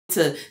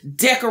to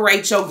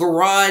decorate your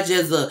garage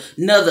as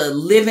another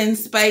living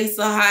space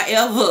or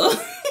however.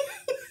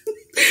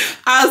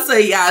 I'll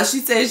say y'all, she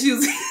said she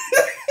was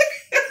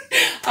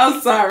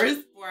I'm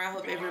sorry. I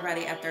hope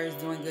everybody out there is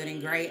doing good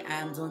and great.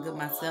 I'm doing good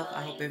myself.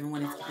 I hope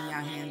everyone is keeping your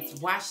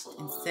hands washed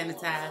and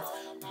sanitized,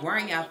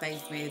 wearing your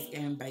face mask,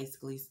 and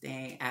basically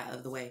staying out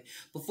of the way.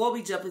 Before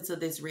we jump into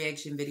this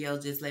reaction video,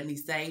 just let me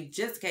say,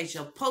 just in case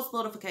your post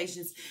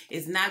notifications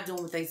is not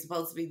doing what they're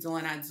supposed to be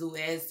doing, I do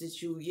ask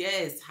that you,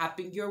 yes, hop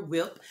in your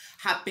whip,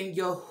 hop in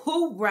your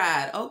hoop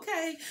ride,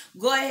 okay?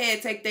 Go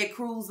ahead, take that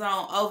cruise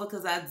on over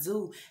because I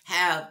do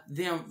have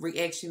them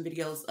reaction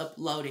videos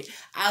uploaded.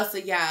 Also,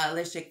 y'all,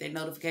 let's check that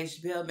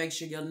notification bell. Make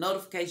sure your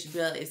notification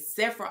bell is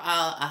set for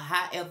all, or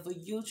however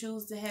you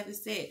choose to have it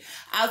set.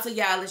 Also,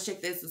 y'all, let's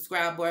check that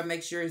subscribe button.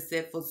 Make sure it's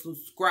set for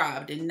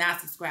subscribed and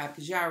not subscribed,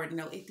 because y'all already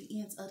know at the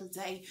end of the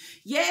day,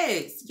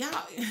 yes,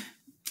 y'all,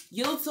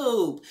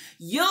 YouTube,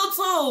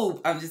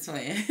 I'm just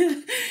playing.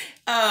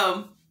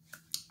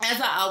 As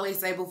I always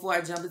say before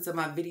I jump into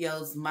my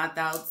videos, my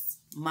thoughts,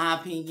 my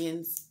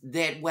opinions,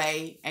 that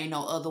way, ain't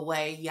no other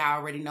way. Y'all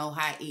already know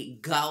how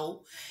it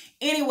go.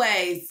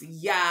 Anyways,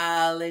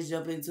 y'all, let's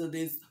jump into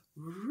this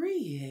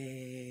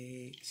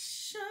reaction.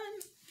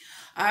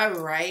 All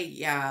right,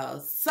 y'all.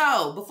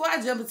 So, before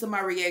I jump into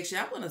my reaction,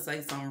 I want to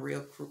say something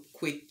real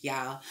quick,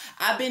 y'all.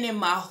 I've been in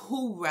my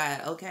hoop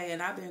ride, okay?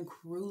 And I've been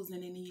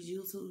cruising in these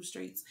YouTube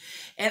streets.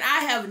 And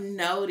I have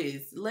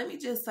noticed, let me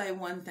just say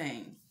one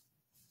thing.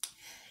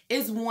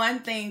 It's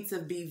one thing to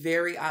be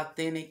very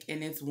authentic,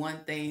 and it's one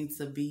thing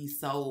to be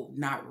so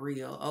not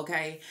real,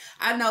 okay?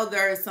 I know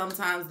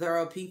sometimes there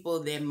are people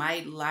that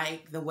might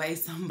like the way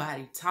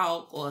somebody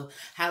talk or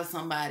how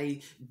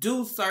somebody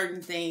do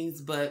certain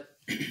things, but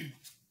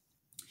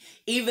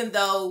even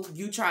though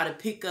you try to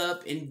pick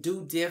up and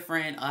do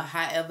different or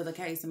however the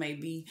case may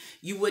be,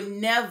 you would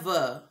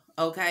never,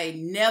 okay,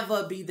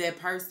 never be that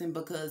person,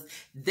 because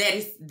that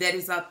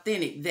is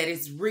authentic, that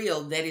is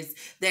real, that is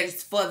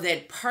for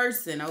that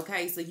person,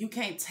 okay? So you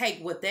can't take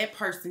what that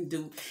person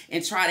do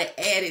and try to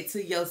add it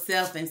to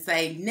yourself and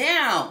say,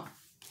 now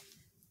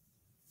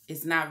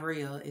it's not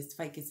real, it's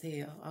fake as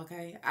hell,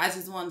 okay? I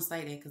just want to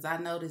say that because I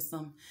noticed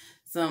some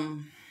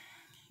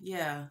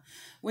yeah,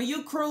 when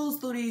you cruise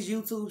through these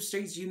YouTube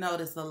streets, you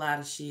notice a lot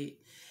of shit.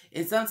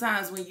 And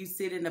sometimes when you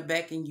sit in the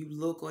back and you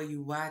look or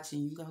you watch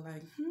and you go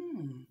like,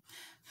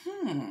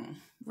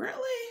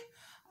 really?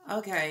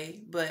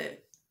 Okay,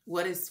 but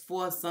what is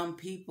for some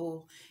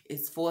people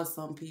is for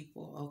some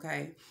people,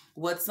 okay?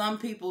 What some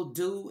people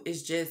do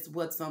is just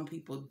what some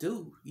people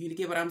do. You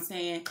get what I'm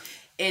saying?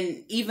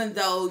 And even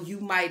though you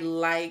might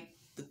like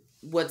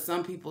what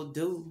some people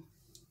do,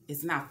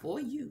 it's not for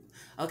you,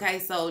 okay?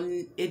 So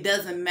it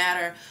doesn't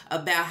matter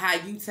about how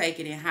you take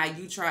it and how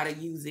you try to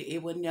use it.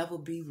 It will never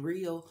be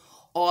real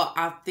or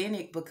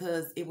authentic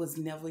because it was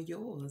never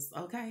yours,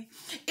 okay?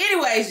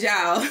 Anyways,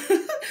 y'all,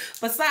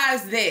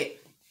 besides that,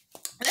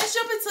 let's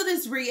jump into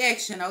this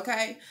reaction,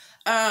 okay?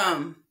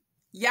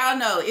 Y'all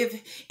know,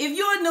 if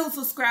you're a new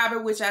subscriber,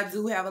 which I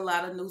do have a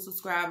lot of new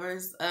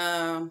subscribers,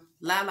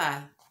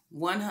 Lala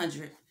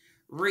 100.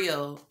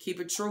 Real, keep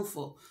it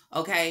truthful,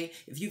 okay?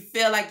 If you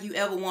feel like you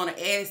ever want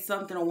to add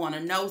something or want to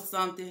know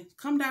something,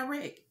 come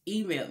direct,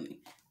 email me.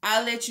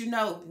 I'll let you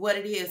know what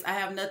it is. I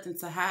have nothing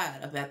to hide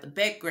about the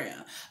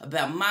background,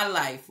 about my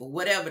life, or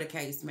whatever the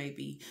case may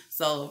be.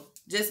 So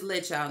just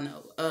let y'all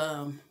know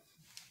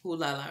who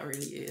Lala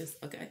really is,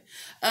 okay?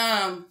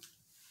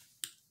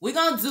 We're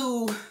going to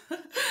do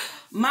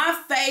my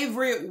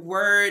favorite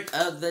word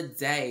of the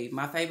day.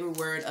 My favorite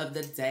word of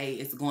the day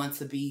is going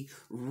to be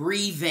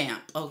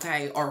revamp,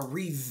 okay? Or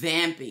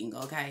revamping,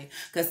 okay?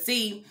 Because,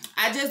 see,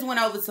 I just went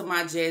over to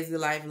my Jazzy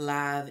Life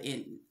Live,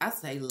 and I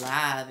say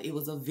live, it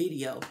was a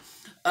video.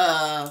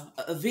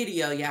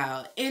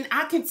 Y'all. And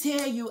I can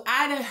tell you,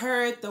 I done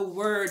heard the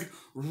word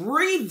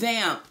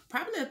revamp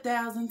probably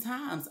 1,000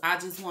 times. I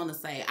just want to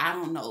say, I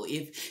don't know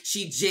if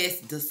she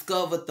just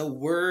discovered the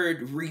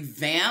word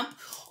revamp,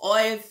 or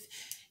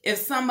if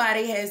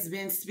somebody has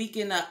been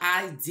speaking an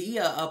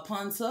idea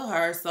upon to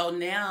her, so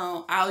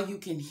now all you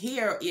can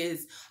hear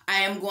is,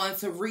 I am going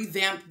to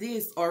revamp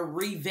this or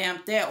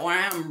revamp that, or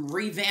I'm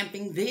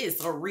revamping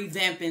this or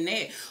revamping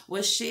that.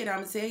 Well, shit, I'm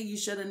going to tell you, you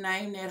should have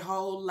named that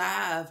whole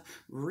live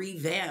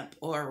revamp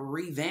or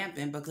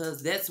revamping,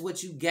 because that's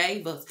what you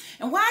gave us.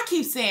 And why I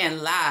keep saying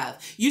live,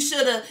 you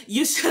should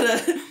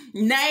have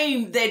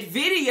named that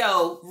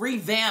video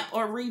revamp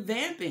or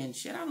revamping.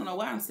 Shit, I don't know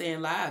why I'm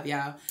saying live,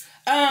 y'all.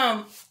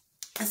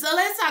 So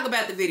let's talk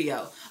about the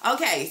video.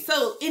 Okay,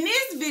 so in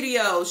this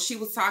video, she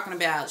was talking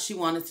about she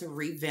wanted to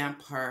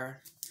revamp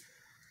her.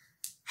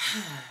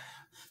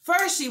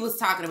 First, she was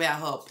talking about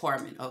her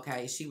apartment,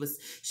 okay? She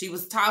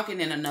was talking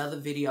in another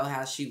video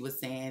how she was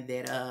saying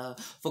that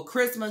for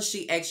Christmas,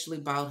 she actually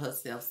bought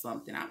herself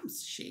something. I'm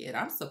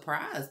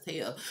surprised,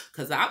 hell,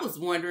 because I was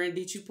wondering,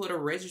 did you put a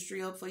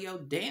registry up for your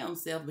damn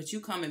self? But you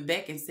coming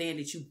back and saying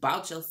that you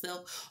bought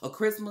yourself a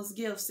Christmas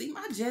gift. See,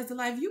 my Jazzy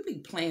Life, you be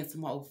playing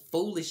some old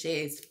foolish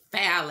ass,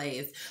 foul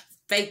ass,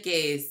 fake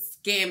ass,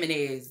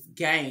 scamming ass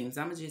games.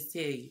 I'ma just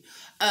tell you.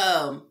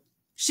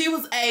 she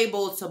was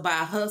able to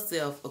buy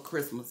herself a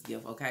Christmas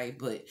gift, okay?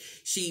 But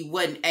she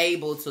wasn't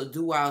able to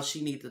do all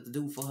she needed to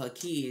do for her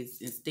kids.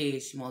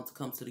 Instead, she wanted to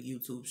come to the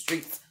YouTube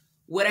streets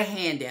with a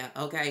handout,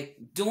 okay?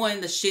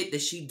 Doing the shit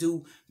that she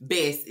do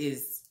best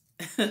is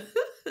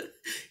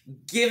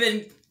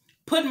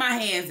putting my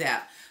hands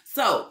out.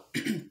 So,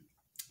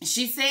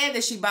 she said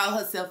that she bought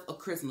herself a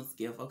Christmas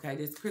gift, okay?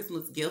 This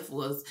Christmas gift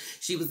was,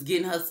 she was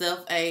getting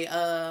herself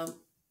a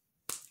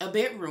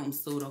bedroom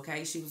suit,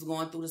 okay? She was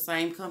going through the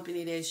same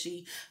company that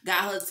she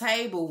got her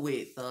table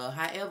with,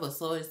 however.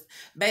 So it's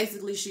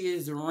basically she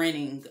is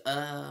renting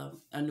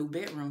a new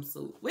bedroom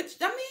suit, which,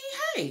 I mean,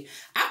 hey,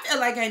 I feel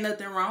like ain't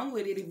nothing wrong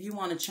with it. If you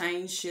want to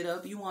change shit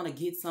up, you want to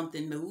get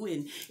something new,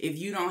 and if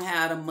you don't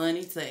have the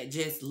money to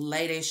just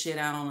lay that shit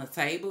out on the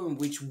table, in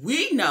which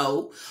we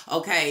know,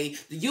 okay,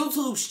 the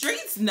YouTube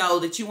streets know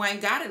that you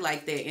ain't got it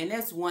like that, and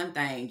that's one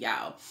thing,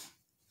 y'all.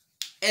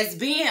 As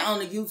being on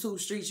the YouTube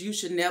streets, you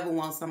should never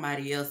want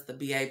somebody else to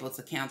be able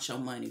to count your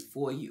money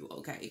for you,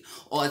 okay?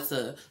 Or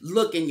to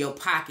look in your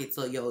pockets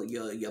or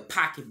your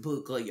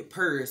pocketbook or your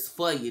purse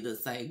for you to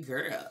say,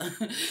 girl,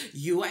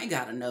 you ain't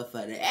got enough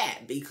of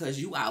that, because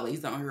you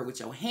always on her with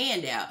your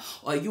hand out,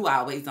 or you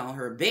always on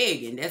her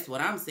begging. That's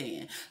what I'm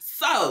saying.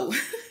 So,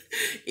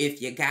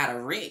 if you gotta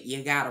rent,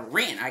 you gotta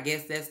rent. I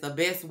guess that's the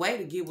best way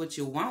to get what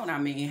you want. I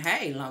mean,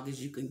 hey, as long as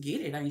you can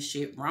get it, ain't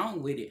shit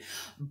wrong with it.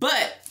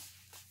 But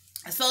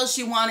so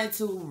she wanted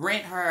to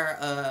rent her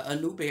a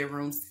new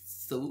bedroom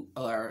suit,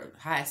 or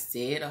how I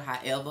said, or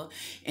however.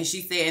 And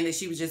she said that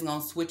she was just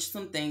going to switch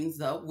some things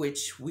up,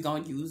 which we're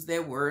going to use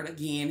that word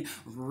again,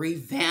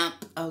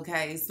 revamp,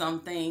 okay,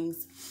 some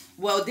things.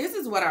 Well, this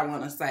is what I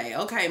want to say.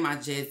 Okay, my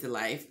Jazzy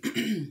life.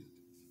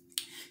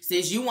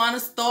 Since you want to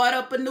start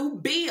up a new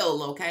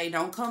bill, okay,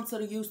 don't come to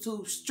the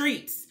YouTube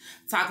streets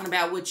talking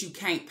about what you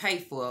can't pay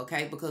for,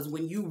 okay? Because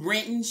when you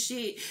renting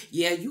shit,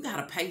 yeah, you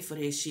got to pay for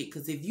that shit.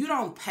 Because if you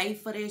don't pay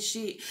for that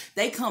shit,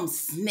 they come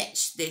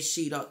snatch that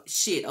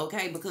shit,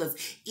 okay? Because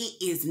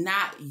it is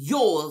not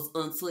yours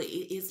until it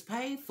is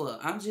paid for.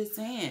 I'm just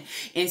saying.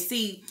 And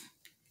see,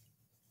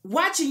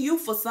 watching you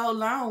for so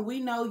long, we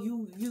know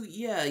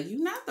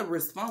you're not the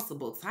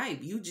responsible type.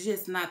 You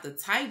just not the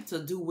type to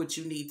do what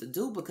you need to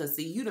do, because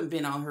see, you done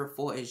been on her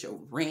for as your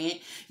rent.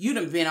 You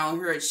done been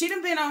on her. She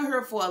done been on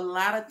her for a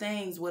lot of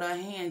things with her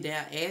hand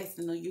out,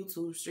 asking the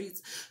YouTube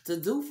streets to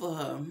do for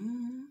her.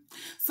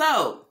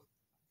 So,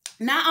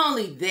 not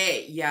only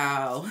that,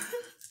 y'all.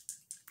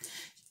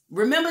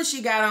 Remember,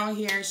 she got on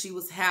here and she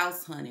was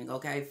house hunting,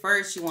 okay?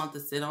 First, she wanted to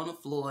sit on the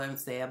floor and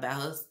say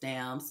about her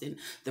stamps and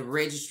the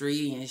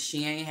registry, and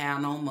she ain't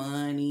have no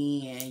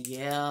money, and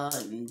yeah,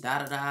 and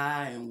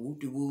da-da-da, and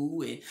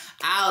woo-de-woo, and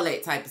all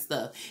that type of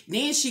stuff.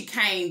 Then she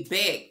came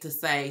back to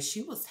say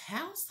she was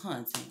house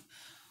hunting.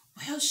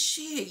 Well,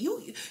 shit,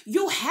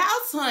 you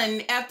house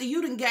hunting after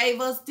you done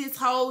gave us this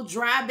whole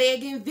dry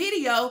begging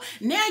video.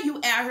 Now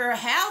you out here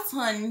house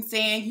hunting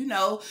saying, you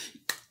know,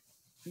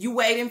 you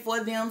waiting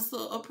for them to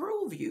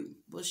approve you.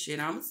 Well, shit,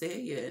 I'm going to tell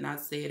you, and I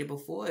said it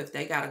before, if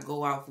they got to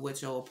go off what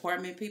your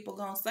apartment people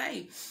going to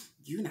say,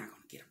 you're not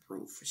going to get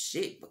approved for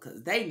shit,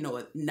 because they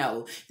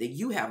know that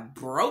you have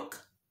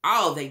broke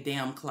all they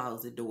damn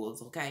closet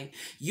doors, okay?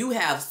 You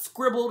have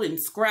scribbled and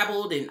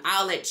scrabbled and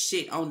all that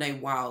shit on their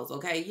walls,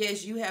 okay?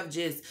 Yes, you have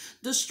just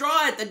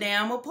destroyed the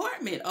damn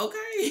apartment,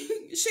 okay?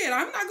 Shit,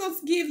 I'm not going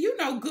to give you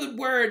no good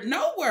word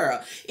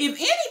nowhere. If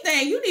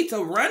anything, you need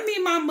to run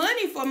me my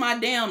money for my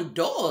damn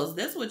doors.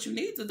 That's what you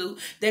need to do,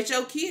 that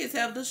your kids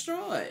have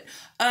destroyed.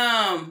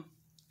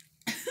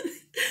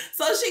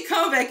 So she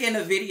come back in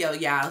the video,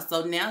 y'all.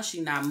 So now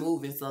she not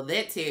moving. So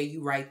that tell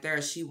you right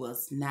there, she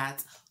was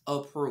not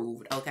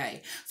approved,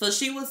 okay? So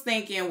she was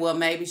thinking, well,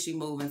 maybe she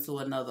moving to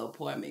another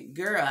apartment.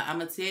 Girl, I'm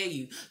gonna tell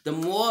you, the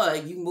more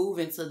you move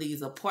into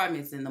these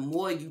apartments and the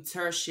more you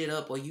tear shit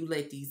up, or you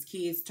let these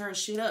kids tear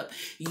shit up,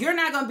 you're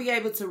not gonna be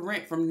able to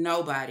rent from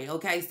nobody,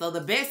 okay? So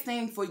the best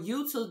thing for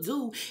you to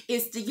do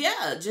is to,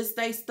 just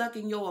stay stuck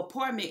in your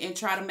apartment and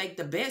try to make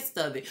the best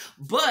of it.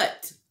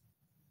 But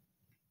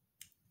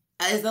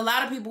as a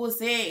lot of people were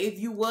saying, if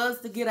you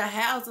was to get a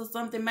house or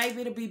something,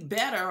 maybe it'll be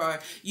better, or,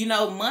 you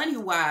know,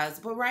 money-wise.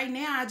 But right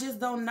now, I just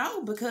don't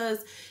know, because,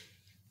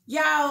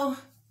 y'all,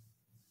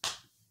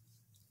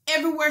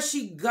 everywhere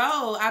she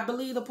go, I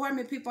believe the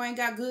apartment people ain't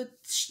got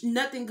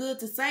nothing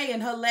good to say.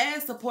 In her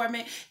last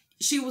apartment,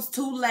 she was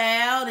too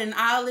loud and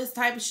all this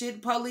type of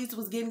shit. Police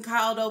was getting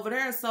called over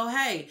there. So,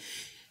 hey,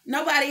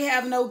 nobody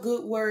have no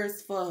good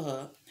words for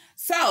her.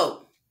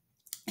 So,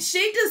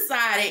 she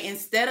decided,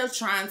 instead of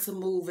trying to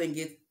move and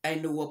get a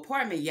new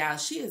apartment, y'all,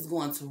 she is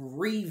going to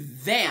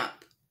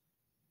revamp.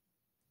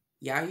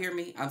 Y'all hear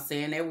me? I'm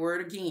saying that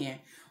word again.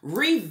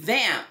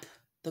 Revamp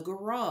The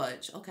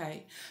garage.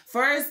 Okay.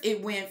 First,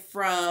 it went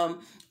from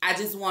I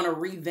just want to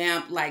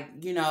revamp,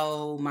 like,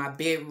 my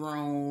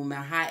bedroom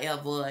and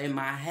however in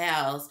my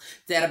house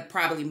that'll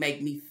probably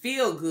make me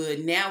feel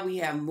good. Now we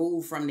have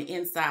moved from the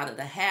inside of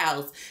the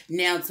house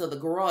now to the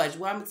garage.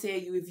 Well, I'm going to tell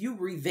you, if you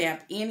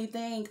revamp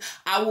anything,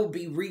 I will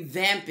be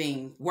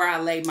revamping where I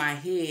lay my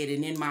head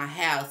and in my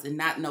house and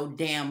not no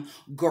damn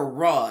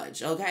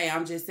garage. Okay.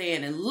 I'm just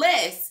saying,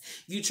 unless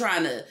you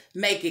trying to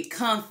make it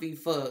comfy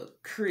for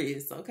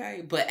Chris.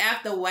 Okay. But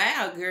after a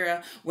while,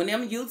 girl, when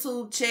them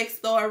YouTube checks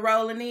start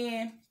rolling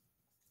in,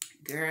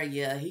 girl,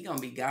 yeah, he gonna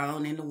be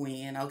gone in the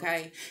wind,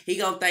 okay? He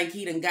gonna think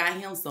he done got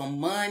him some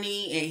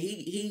money and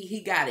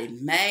he got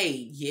it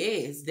made.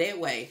 Yes, that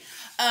way.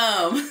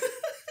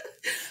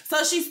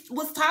 So she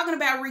was talking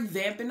about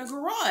revamping the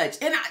garage.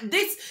 And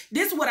this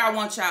is what I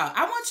want y'all.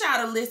 I want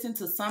y'all to listen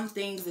to some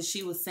things that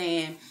she was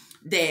saying,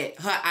 that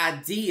her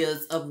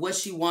ideas of what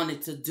she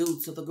wanted to do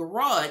to the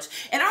garage.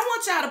 And I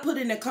want y'all to put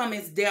in the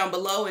comments down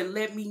below and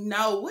let me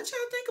know what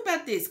y'all think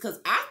about this. Because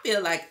I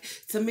feel like,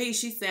 to me,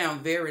 she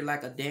sounds very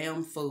like a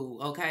damn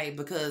fool, okay?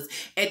 Because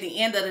at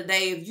the end of the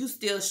day, if you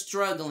still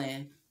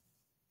struggling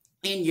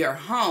in your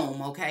home,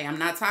 okay? I'm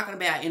not talking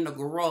about in the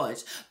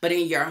garage, but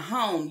in your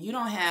home, you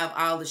don't have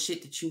all the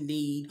shit that you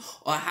need,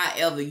 or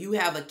however, you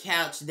have a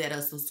couch that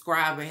a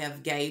subscriber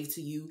have gave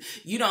to you.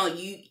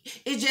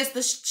 It's just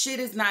the shit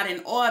is not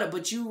in order,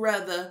 but you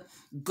rather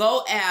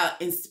go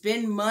out and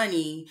spend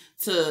money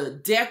to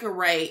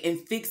decorate and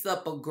fix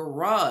up a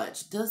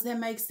garage. Does that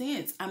make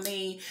sense? I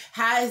mean,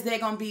 how is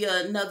that going to be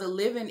another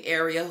living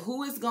area?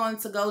 Who is going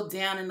to go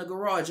down in the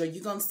garage? Are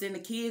you going to send the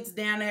kids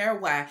down there?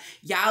 Why?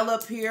 Y'all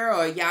up here,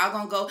 or y'all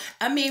going to go?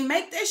 I mean,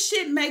 make that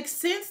shit make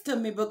sense to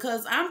me,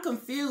 because I'm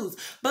confused.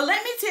 But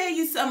let me tell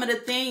you some of the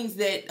things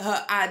that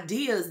her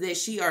ideas that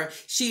she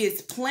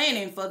is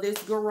planning for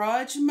this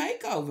garage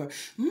makeover.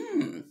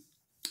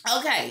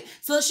 Okay,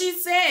 so she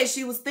said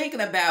she was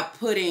thinking about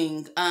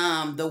putting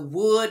the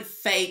wood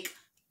fake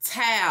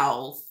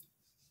towels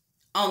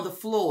on the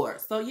floor.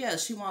 So yeah,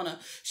 she wanna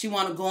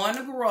go in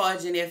the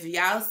garage, and if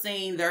y'all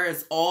seen, there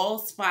is all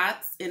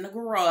spots in the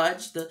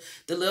garage. The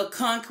little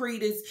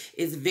concrete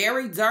is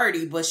very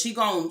dirty, but she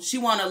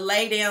wanna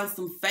lay down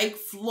some fake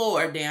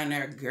floor down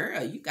there.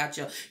 Girl, you got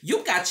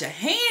your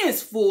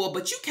hands full,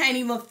 but you can't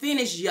even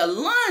finish your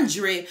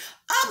laundry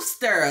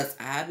upstairs.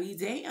 I be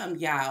damn,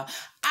 y'all.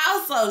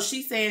 Also,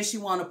 she saying she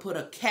want to put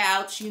a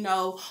couch,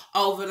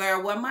 over there.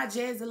 Well, my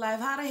Jazzy life,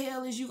 how the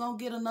hell is you going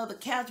to get another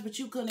couch, but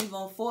you couldn't even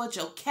afford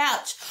your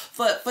couch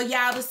for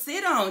y'all to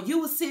sit on? You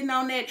was sitting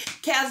on that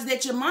couch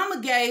that your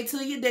mama gave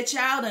to you, that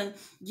y'all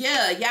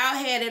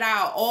had it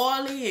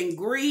all oily and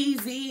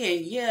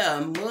greasy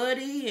and,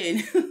 muddy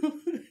and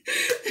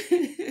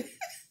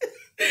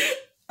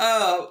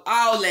all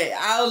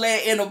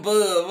that and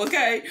above,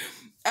 okay?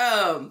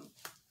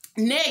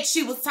 Next,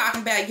 she was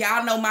talking about,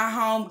 y'all know my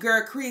home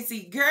girl,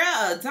 Chrissy.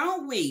 Girl,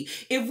 don't we?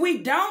 If we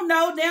don't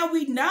know, now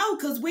we know,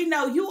 because we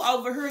know you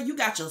over here. You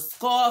got your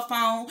scarf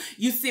on.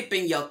 You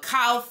sipping your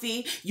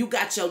coffee. You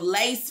got your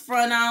lace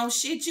front on.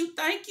 Shit, you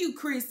thank you,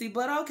 Chrissy.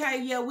 But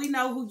okay, yeah, we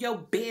know who your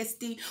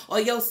bestie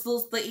or your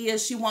sister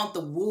is. She want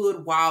the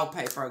wood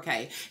wallpaper,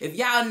 okay? If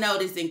y'all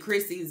notice, in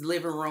Chrissy's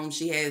living room,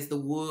 she has the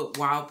wood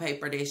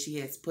wallpaper that she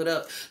has put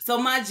up. So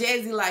my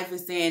Jazzy life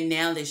is saying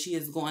now that she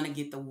is going to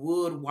get the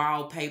wood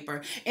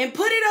wallpaper and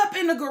put it up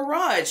in the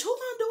garage. Who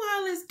gonna do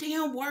all this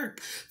damn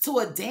work to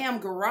a damn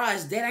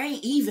garage that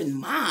ain't even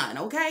mine,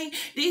 okay?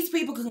 These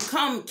people can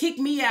come kick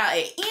me out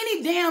at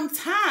any damn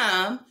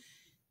time.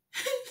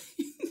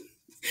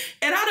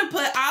 And I done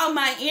put all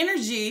my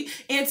energy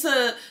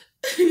into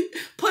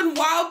putting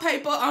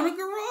wallpaper on a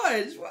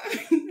garage.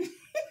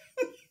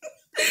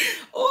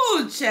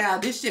 Oh,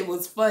 child, this shit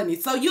was funny.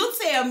 So you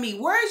tell me,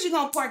 where is you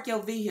going to park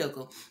your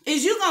vehicle?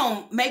 Is you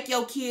going to make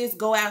your kids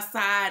go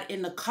outside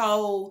in the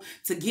cold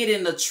to get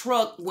in the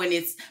truck when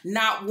it's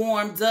not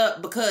warmed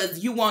up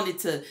because you wanted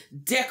to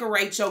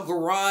decorate your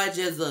garage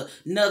as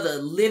another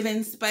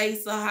living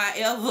space or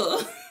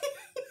however?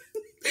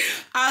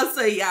 I'll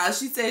say, y'all,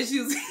 she said she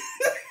was...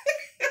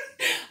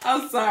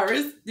 I'm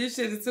sorry. This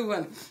shit is too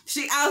funny.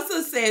 She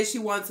also said she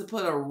wants to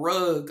put a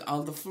rug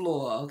on the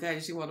floor. Okay,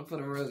 she want to put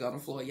a rug on the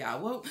floor,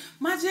 y'all. Well,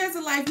 my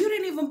Jazzy life, you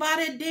didn't even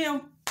buy that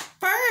damn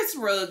first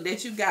rug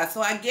that you got.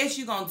 So I guess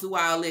you're going to do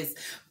all this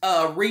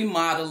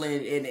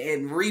remodeling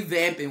and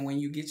revamping when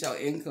you get your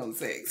income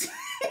tax.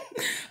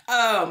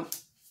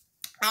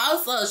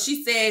 Also,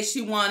 she said she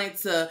wanted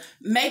to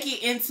make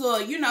it into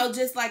a,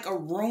 just like a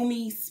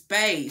roomy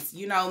space,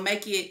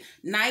 make it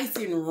nice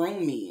and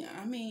roomy.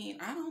 I mean,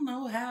 I don't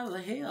know how the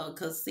hell,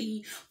 because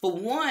see, for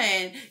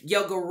one,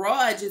 your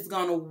garage is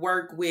going to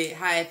work with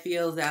how it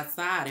feels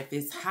outside. If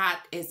it's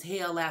hot as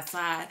hell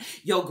outside,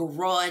 your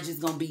garage is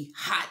going to be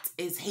hot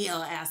as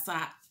hell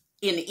outside.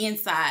 in the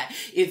inside.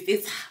 If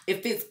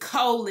it's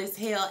cold as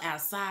hell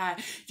outside,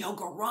 your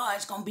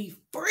garage gonna be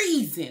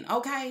freezing,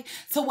 okay?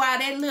 So while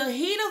that little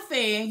heater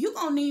fan, you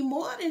gonna need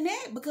more than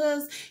that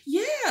because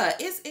yeah,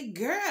 it's a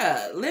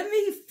girl. Let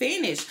me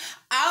finish.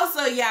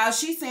 Also, y'all,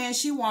 she saying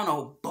she want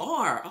a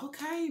bar.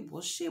 Okay,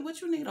 well shit,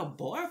 what you need a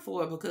bar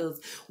for?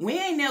 Because we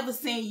ain't never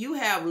seen you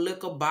have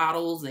liquor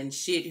bottles and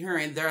shit here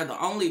and there. The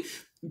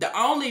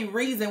only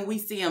reason we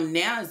see him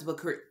now is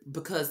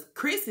because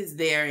Chris is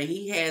there and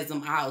he has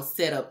them all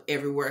set up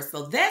everywhere.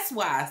 So that's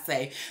why I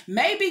say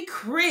maybe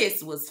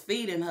Chris was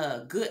feeding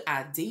her a good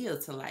idea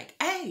to like,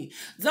 hey,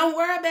 don't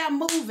worry about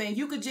moving.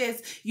 You could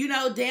just,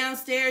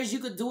 downstairs, you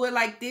could do it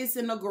like this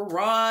in the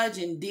garage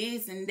and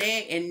this and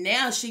that. And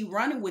now she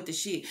running with the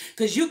shit.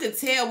 Because you could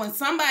tell when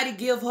somebody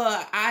give her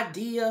an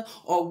idea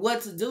or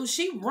what to do,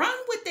 she run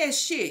with that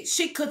shit.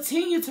 She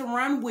continued to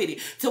run with it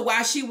to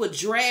why she would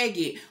drag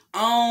it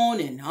on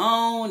and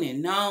on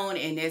and on.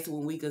 And that's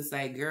when we could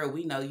say, girl,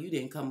 we know you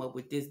didn't come up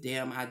with this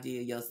damn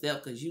idea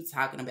yourself because you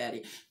talking about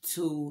it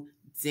too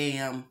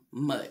damn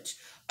much.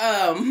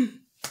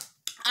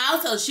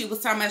 Also, she was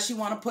talking about she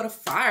want to put a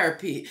fire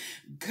pit.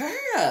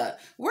 Girl,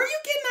 where you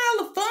getting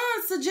all the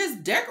funds to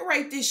just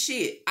decorate this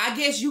shit? I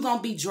guess you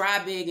gonna be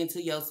dry begging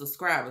to your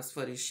subscribers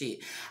for this shit.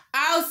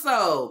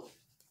 Also,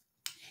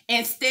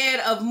 instead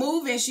of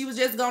moving, she was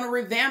just going to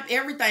revamp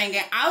everything.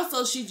 And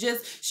also, she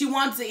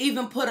wanted to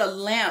even put a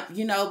lamp,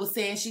 was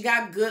saying she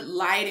got good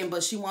lighting,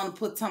 but she wanted to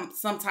put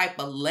some type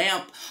of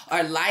lamp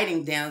or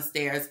lighting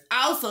downstairs.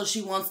 Also,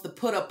 she wants to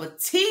put up a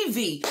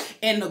TV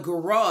in the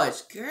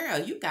garage. Girl,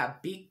 you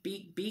got big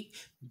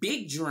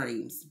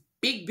dreams.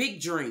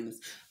 Big dreams.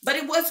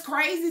 But what's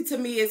crazy to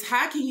me is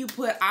how can you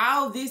put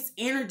all this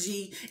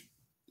energy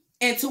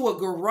into a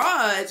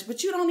garage,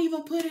 but you don't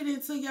even put it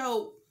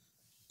into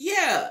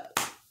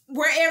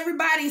where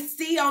everybody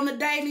see on a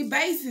daily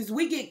basis.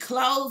 We get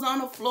clothes on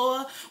the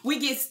floor. We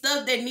get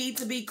stuff that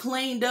needs to be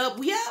cleaned up.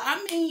 Yeah,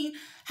 I mean,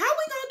 how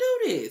we gonna do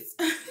this?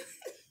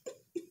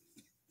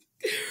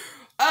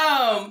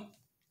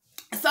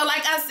 So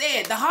like I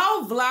said, the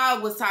whole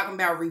vlog was talking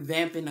about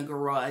revamping the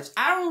garage.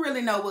 I don't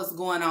really know what's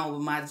going on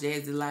with my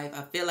Jazzy life.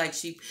 I feel like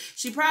she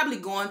probably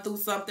going through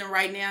something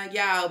right now,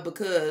 y'all,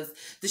 because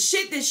the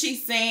shit that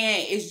she's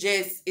saying is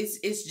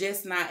it's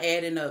just not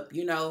adding up,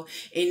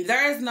 And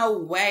there's no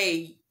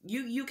way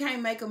you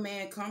can't make a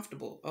man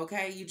comfortable,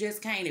 okay? You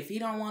just can't. If he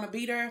don't want to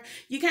be there,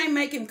 you can't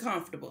make him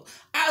comfortable.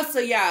 Also,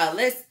 y'all,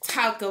 let's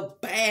talk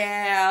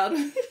about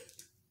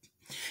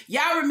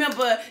y'all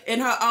remember in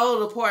her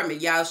old apartment,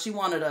 y'all, she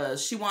wanted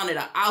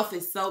an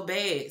office so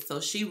bad.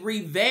 So she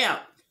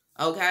revamped,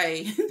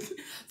 okay,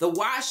 the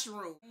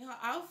washroom in her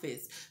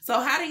office. So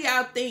how do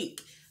y'all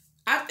think?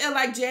 I feel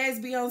like Jazz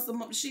be on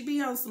some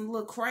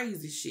little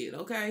crazy shit,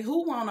 okay?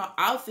 Who want an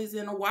office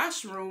in a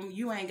washroom?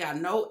 You ain't got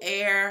no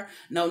air,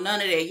 none of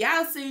that.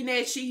 Y'all seen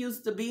that? She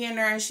used to be in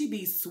there and she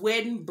be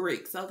sweating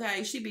bricks,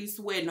 okay? She be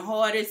sweating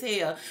hard as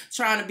hell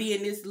trying to be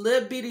in this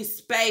little bitty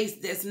space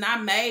that's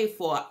not made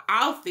for an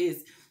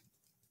office.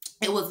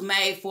 It was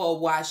made for a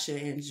washer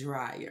and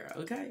dryer,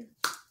 okay?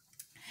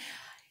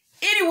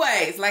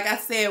 Anyways, like I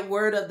said,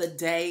 word of the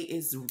day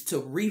is to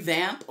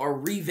revamp or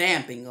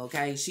revamping,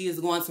 okay? She is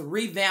going to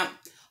revamp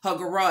her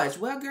garage.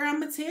 Well, girl, I'm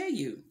going to tell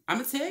you.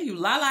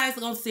 Lala is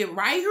going to sit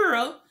right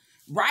here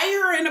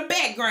in the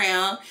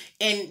background.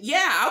 And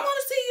yeah, I want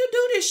to see you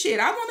do this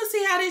shit. I want to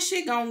see how this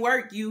shit going to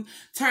work. You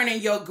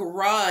turning your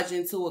garage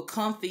into a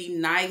comfy,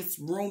 nice,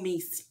 roomy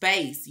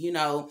space,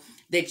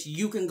 that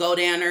you can go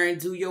down there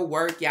and do your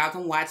work. Y'all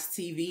can watch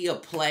TV or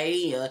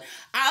play or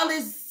all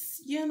this,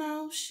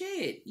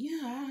 shit.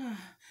 Yeah,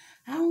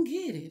 I don't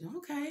get it.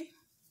 Okay.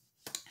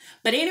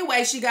 But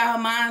anyway, she got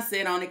her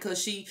mindset on it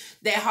because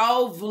that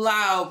whole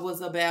vlog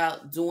was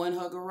about doing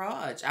her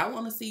garage. I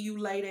want to see you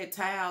lay that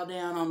towel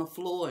down on the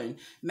floor and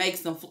make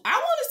some, I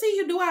want to see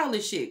you do all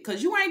this shit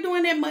because you ain't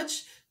doing that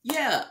much.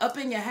 Yeah, up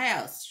in your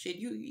house. Shit,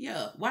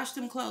 wash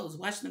them clothes,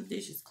 wash them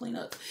dishes, clean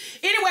up.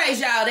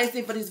 Anyways, y'all, that's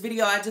it for this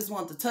video. I just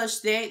want to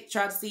touch that,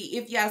 try to see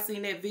if y'all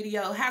seen that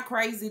video. How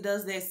crazy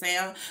does that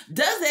sound?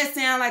 Does that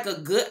sound like a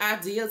good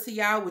idea to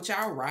y'all? Would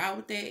y'all ride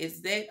with that?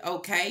 Is that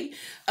okay?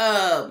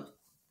 Are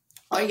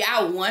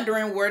y'all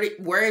wondering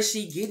where is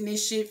she getting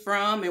this shit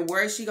from and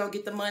where is she gonna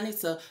get the money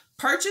to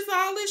purchase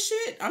all this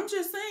shit? I'm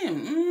just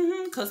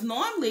saying, because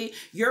normally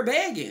you're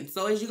begging.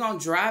 So is you gonna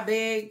dry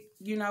beg,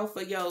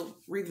 for your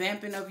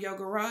revamping of your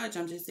garage?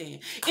 I'm just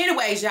saying.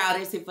 Anyways, y'all,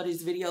 that's it for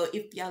this video.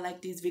 If y'all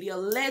like this video,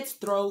 let's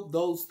throw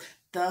those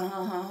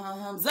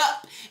thumbs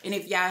up. And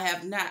if y'all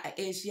have not, I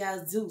ask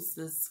y'all do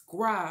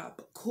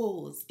subscribe,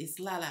 cause it's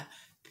Lala.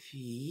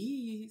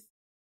 Peace.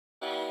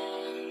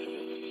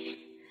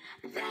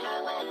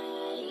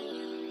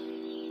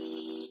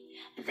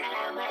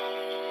 That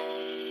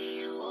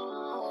way, ooh,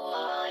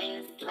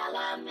 it's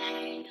Lala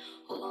May,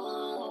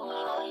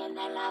 ooh, and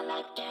la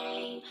la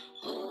day,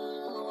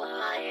 ooh,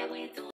 yeah, we do.